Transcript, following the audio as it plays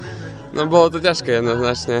No bolo to ťažké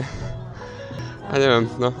jednoznačne. A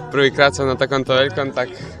neviem, no prvýkrát som na takomto veľkom,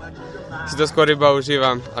 tak si to skôr iba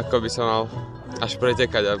užívam, ako by som mal až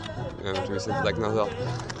pretekať a neviem, či by som to tak nazval.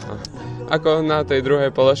 No. Ako na tej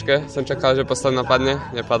druhej položke som čakal, že posledná padne,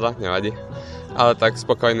 nepadla, nevadí. Ale tak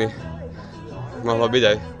spokojný. Mohlo byť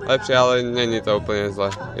aj lepšie, ale není to úplne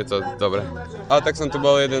zle, je to dobré. Ale tak som tu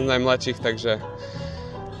bol jeden z najmladších, takže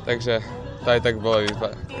to aj tak bolo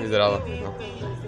vyzeralo. No.